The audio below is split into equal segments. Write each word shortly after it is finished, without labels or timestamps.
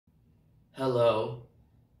Hello,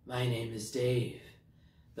 my name is Dave,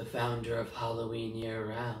 the founder of Halloween Year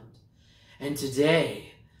Round, and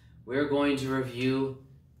today we're going to review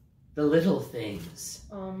The Little Things,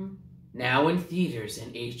 now in theaters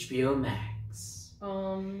and HBO Max.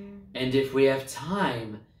 And if we have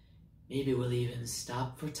time, maybe we'll even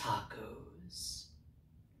stop for tacos.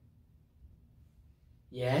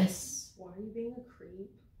 Yes? Why are you being a creep?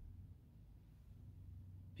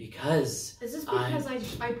 Because Is this because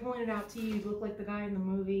I pointed out to you look like the guy in the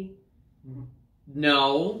movie?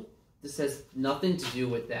 No, this has nothing to do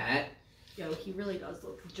with that. Yo, he really does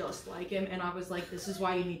look just like him, and I was like, this is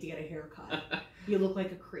why you need to get a haircut. You look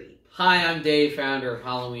like a creep. Hi, I'm Dave, founder of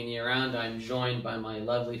Halloween Year Round. I'm joined by my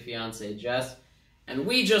lovely fiancée, Jess, and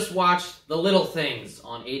we just watched The Little Things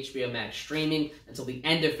on HBO Max, streaming until the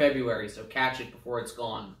end of February, so catch it before it's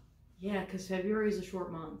gone. Yeah, because February is a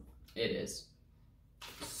short month. It is.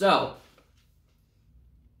 So,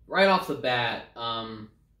 right off the bat,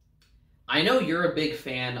 I know you're a big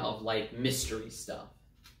fan of, like, mystery stuff.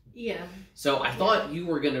 Yeah. So I thought you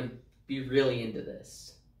were going to be really into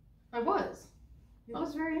this. I was. It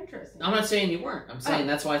was very interesting. I'm not saying you weren't. I'm saying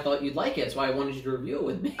that's why I thought you'd like it. That's why I wanted you to review it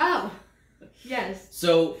with me. Oh, yes.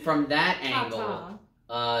 So, from that angle,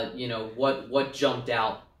 you know, what jumped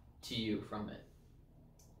out to you from it?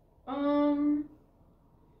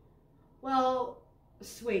 Well,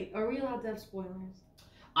 wait, are we allowed to have spoilers?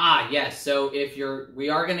 Yes. So we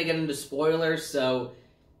are going to get into spoilers. So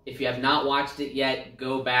if you have not watched it yet,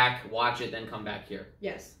 go back, watch it, then come back here.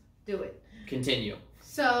 Yes, do it. Continue.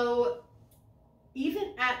 So,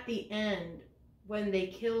 even at the end, when they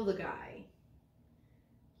kill the guy,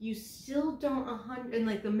 you still don't and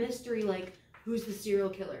like the mystery, like who's the serial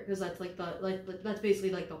killer? Because that's like that's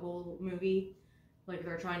basically like the whole movie. Like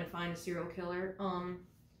they're trying to find a serial killer.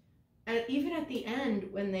 And even at the end,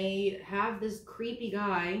 when they have this creepy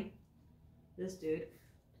guy, this dude,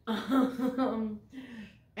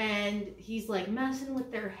 and he's like messing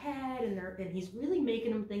with their head, and he's really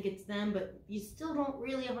making them think it's them, but you still don't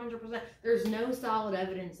really 100%. There's no solid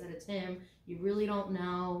evidence that it's him. You really don't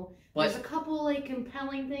know. There's a couple like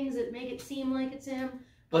compelling things that make it seem like it's him,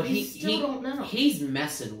 but you still don't know. He's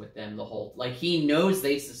messing with them the whole, like he knows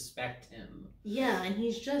they suspect him. Yeah, and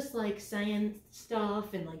he's just like saying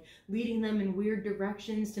stuff and like leading them in weird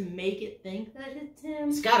directions to make it think that it's him.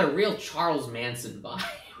 It's got a real Charles Manson vibe.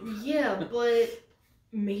 Yeah, but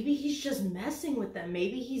maybe he's just messing with them.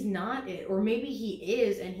 Maybe he's not it, or maybe he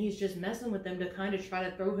is, and he's just messing with them to kind of try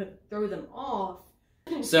to throw them off.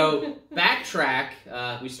 So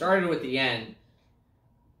backtrack. We started with the end.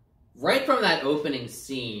 Right from that opening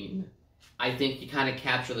scene, I think you kind of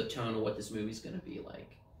capture the tone of what this movie's going to be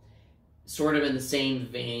like. Sort of in the same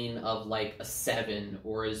vein of like a Seven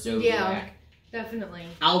or a Zodiac. Yeah, definitely.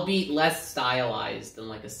 Albeit less stylized than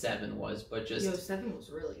like a Seven was, but just... Yo, Seven was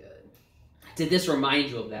really good. Did this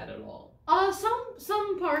remind you of that at all?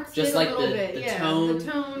 Some parts just did like a little bit. The yeah, tone. The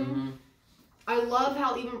tone. Mm-hmm. I love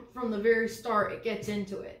how even from the very start it gets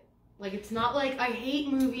into it. Like, it's not like... I hate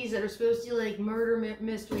movies that are supposed to be like murder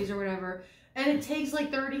mysteries or whatever, and it takes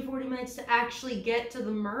like 30, 40 minutes to actually get to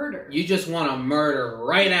the murder. You just want to murder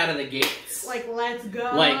right out of the gates. Like, let's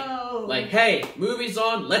go. Like, hey, movie's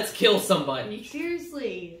on, let's kill somebody.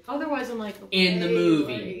 Seriously. Otherwise, I'm like, okay, in the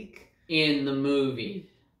movie. Like, in the movie.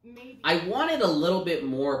 Maybe. I wanted a little bit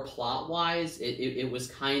more plot-wise. It was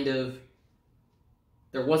kind of...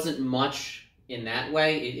 There wasn't much in that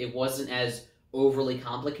way. It wasn't as overly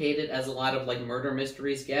complicated as a lot of, like, murder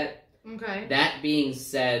mysteries get. Okay. That being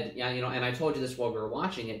said, yeah, you know, and I told you this while we were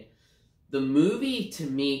watching it, the movie, to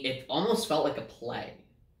me, it almost felt like a play.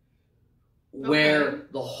 Where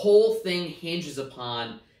the whole thing hinges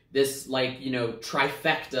upon this, like, you know,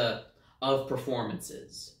 trifecta of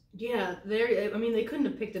performances. Yeah, they couldn't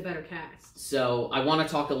have picked a better cast. So, I want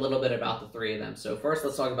to talk a little bit about the three of them. So, first,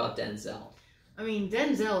 let's talk about Denzel. I mean,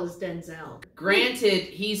 Denzel is Denzel. Granted,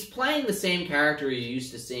 he's playing the same character you're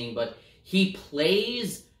used to seeing, but he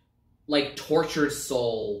plays... like tortured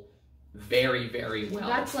soul very, very well.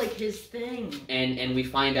 That's like his thing. And we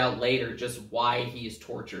find out later just why he's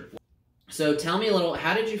tortured. So tell me a little,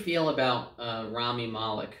 how did you feel about Rami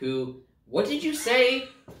Malek, who, what did you say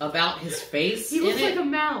about his face? He looks like a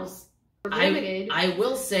mouse. I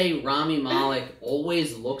will say Rami Malek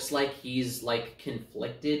always looks like he's like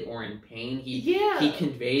conflicted or in pain. He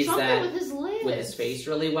conveys that with his face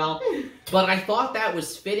really well. But I thought that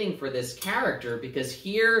was fitting for this character because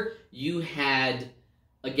here you had,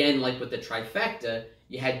 again, like with the trifecta,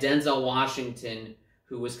 you had Denzel Washington,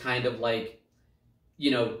 who was kind of like,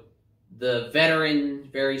 you know, the veteran,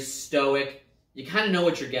 very stoic. You kind of know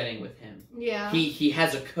what you're getting with him. Yeah. He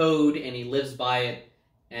has a code and he lives by it.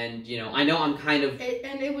 And, you know, I know I'm kind of...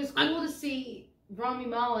 And it was cool to see Rami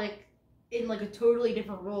Malek in, like, a totally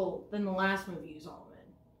different role than the last movie you saw him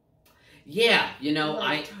in. Yeah, you know,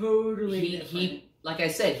 like, totally different. He, like I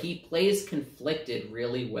said, he plays conflicted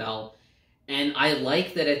really well. And I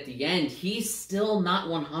like that at the end, he's still not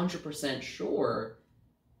 100% sure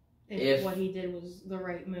if what he did was the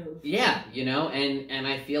right move. Yeah, you know, and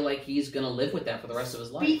I feel like he's going to live with that for the rest of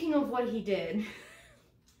his life. Speaking of what he did...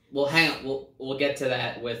 Well, hang on. We'll get to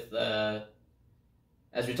that with,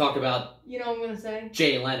 as we talk about... You know what I'm going to say?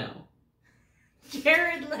 Jay Leno.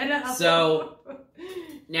 Jared Leto. So,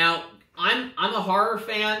 now, I'm a horror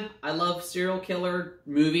fan. I love serial killer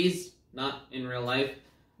movies, not in real life.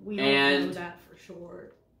 We all know that for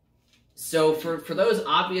sure. So, for those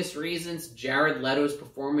obvious reasons, Jared Leto's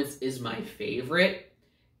performance is my favorite.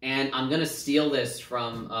 And I'm going to steal this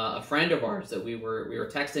from a friend of ours that we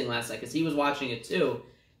were texting last night, because he was watching it too.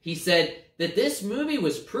 He said that this movie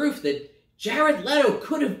was proof that Jared Leto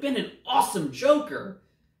could have been an awesome Joker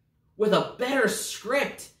with a better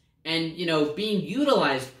script and, you know, being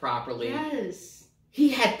utilized properly. Yes. He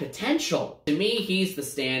had potential. To me, he's the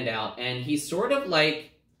standout, and he's sort of like...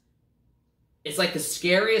 It's like the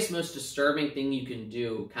scariest, most disturbing thing you can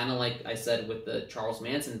do, kind of like I said with the Charles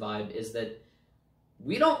Manson vibe, is that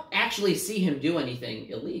we don't actually see him do anything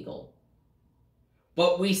illegal.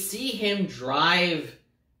 But we see him drive...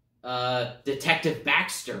 Detective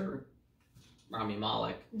Baxter, Rami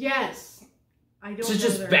Malek. Yes. I don't to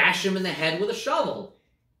just bash him in the head with a shovel.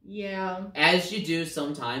 Yeah. As you do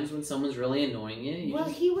sometimes when someone's really annoying you. Well,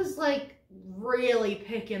 he was, like, really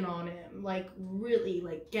picking on him. Like, really,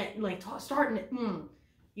 like, starting it.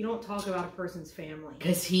 You don't talk about a person's family.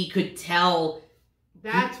 Because he could tell...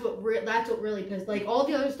 That's what really pissed. Like, all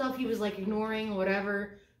the other stuff he was, like, ignoring or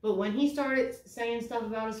whatever... But when he started saying stuff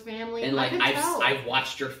about his family, and like I've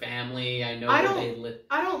watched your family, I know where they live.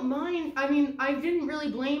 I don't mind. I mean, I didn't really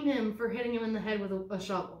blame him for hitting him in the head with a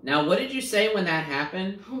shovel. Now, what did you say when that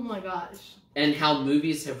happened? Oh my gosh! And how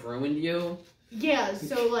movies have ruined you? Yeah.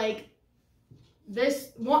 So like,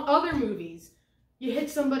 other movies, you hit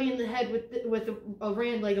somebody in the head with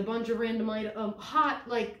a bunch of random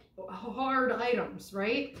hard items,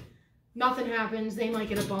 right? Nothing happens. They might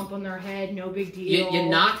get a bump on their head. No big deal. You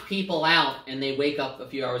knock people out, and they wake up a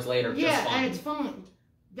few hours later. Yeah, just fine. And it's fine.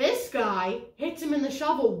 This guy hits him in the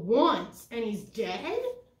shovel once, and he's dead?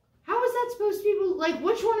 How is that supposed to be... Like,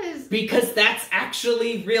 which one is... Because that's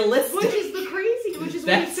actually realistic. Which is the crazy, which is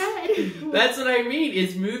what he said. That's what I mean,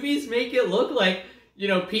 is movies make it look like, you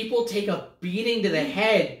know, people take a beating to the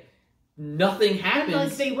head... Nothing happens. And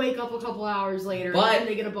like they wake up a couple hours later and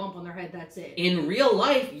they get a bump on their head, that's it. In real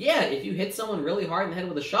life, yeah, if you hit someone really hard in the head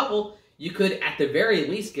with a shovel, you could at the very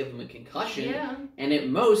least give them a concussion. Yeah. And at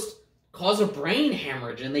most, cause a brain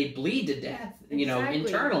hemorrhage and they bleed to death, you know,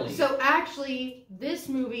 internally. So actually, this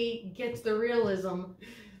movie gets the realism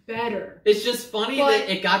better. It's just funny that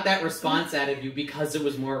it got that response out of you because it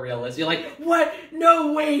was more realistic. You're like, what?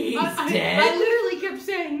 No way he's dead. I literally kept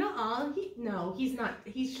saying, no, he's not.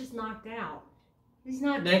 He's just knocked out. He's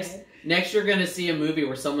not dead. Next, you're going to see a movie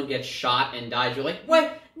where someone gets shot and dies. You're like,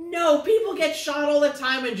 what? No, people get shot all the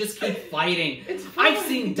time and just keep fighting. I've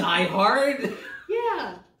seen Die Hard.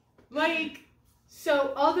 Yeah. Like,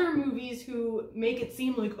 so other movies who make it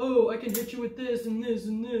seem like, oh, I can hit you with this and this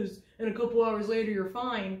and this, and a couple hours later you're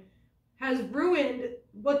fine, has ruined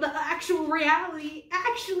what the actual reality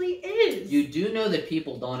actually is. You do know that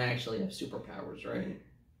people don't actually have superpowers, right?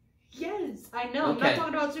 Yes, I know. Okay. I'm not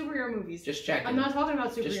talking about superhero movies. Just checking. I'm not talking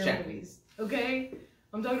about superhero movies. Okay?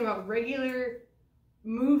 I'm talking about regular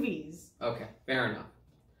movies. Okay, fair enough.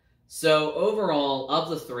 So, overall, of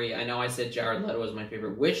the three, I know I said Jared Leto was my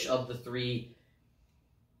favorite. Which of the three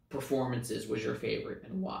performances was your favorite,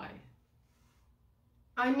 and why?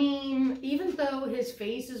 I mean, even though his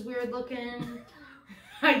face is weird looking,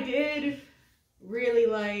 I did really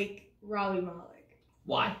like Rami Malek.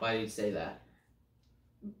 Why? Why did you say that?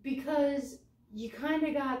 Because you kind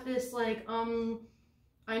of got this, like,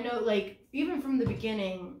 I know, like, even from the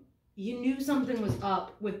beginning, you knew something was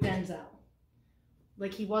up with Denzel.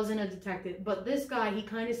 Like, he wasn't a detective. But this guy, he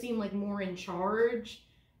kind of seemed, like, more in charge.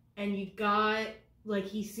 And you got, like,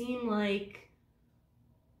 he seemed like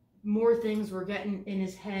more things were getting in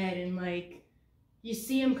his head. And, like, you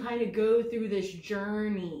see him kind of go through this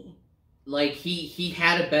journey. Like, he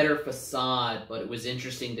had a better facade, but it was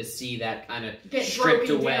interesting to see that kind of stripped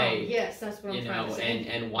away. Down. Yes, that's what I'm trying to say.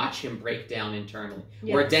 And watch him break down internally.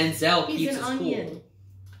 Yes. Where Denzel keeps his cool.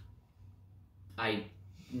 I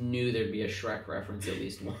knew there'd be a Shrek reference at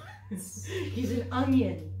least once. He's an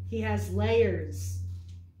onion. He has layers.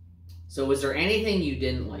 So was there anything you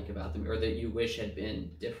didn't like about them or that you wish had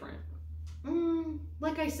been different?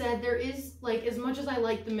 Like I said, there is, like, as much as I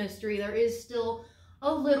like the mystery, there is still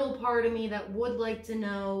a little part of me that would like to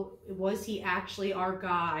know, was he actually our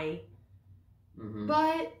guy? Mm-hmm.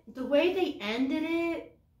 But the way they ended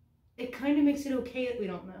it, it kind of makes it okay that we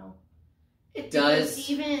don't know. It does. Because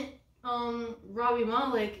even Rami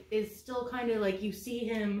Malek is still kind of like, you see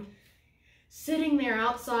him sitting there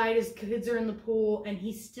outside, his kids are in the pool, and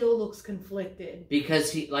he still looks conflicted.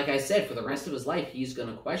 Because he, like I said, for the rest of his life, he's going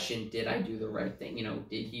to question, did I do the right thing? You know,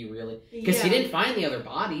 did he really? Because he didn't find the other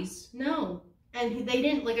bodies. No. And they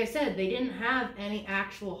didn't, like I said, they didn't have any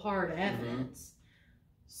actual hard evidence.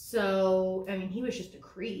 Mm-hmm. So, I mean, he was just a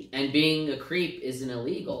creep. And being a creep isn't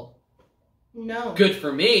illegal. No. Good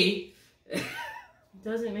for me.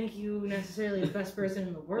 Doesn't make you necessarily the best person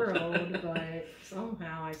in the world, but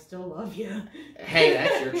somehow I still love you. Hey,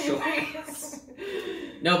 that's your choice.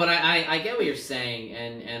 No, but I get what you're saying,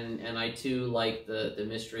 and I too like the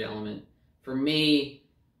mystery element. For me,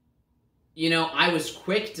 you know, I was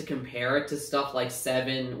quick to compare it to stuff like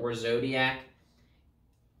Seven or Zodiac.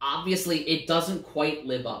 Obviously, it doesn't quite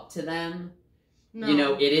live up to them. No. You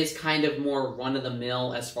know, it is kind of more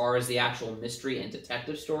run-of-the-mill as far as the actual mystery and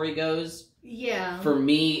detective story goes. Yeah. For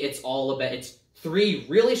me, it's all about, it's 3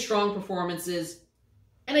 really strong performances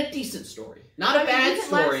and a decent story. Not a bad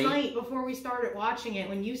story. Last night, before we started watching it,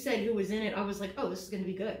 when you said who was in it, I was like, oh, this is going to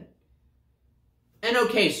be good. An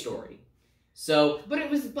okay story. So, but it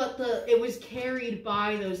was carried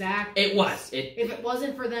by those actors. It was. If it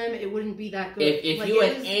wasn't for them, it wouldn't be that good. If like, you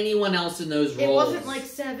had anyone else in those roles, it wasn't like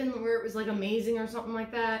Seven where it was like amazing or something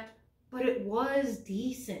like that. But it was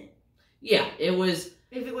decent. Yeah, it was.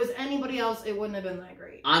 If it was anybody else, it wouldn't have been that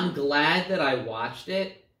great. I'm glad that I watched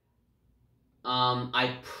it.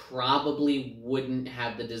 I probably wouldn't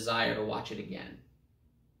have the desire to watch it again.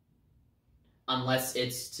 Unless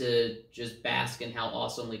it's to just bask in how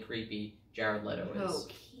awesomely creepy Jared Leto is. Oh,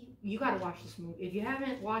 you gotta watch this movie. If you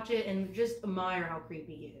haven't, watch it and just admire how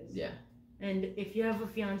creepy he is. Yeah. And if you have a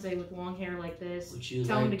fiance with long hair like this,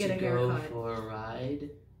 tell him to get a haircut. Would you like to go for a ride?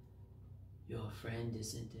 Your friend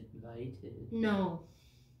isn't invited. No.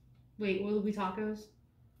 Wait, will there be tacos?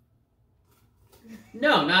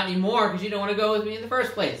 No, not anymore, because you don't want to go with me in the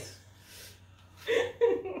first place.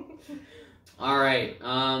 Alright,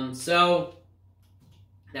 so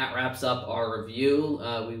that wraps up our review.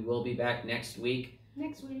 We will be back next week.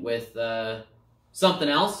 With something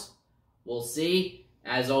else. We'll see.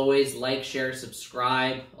 As always, like, share,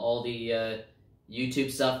 subscribe, all the YouTube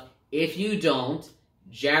stuff. If you don't,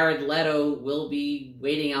 Jared Leto will be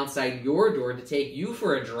waiting outside your door to take you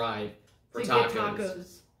for a drive for tacos. Get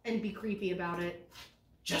tacos and be creepy about it.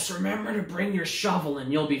 Just remember to bring your shovel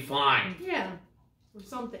and you'll be fine. Yeah. Or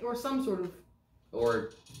something. Or some sort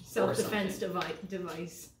of self-defense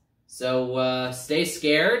device. So, stay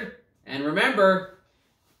scared. And remember,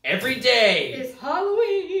 every day is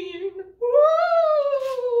Halloween. Woo!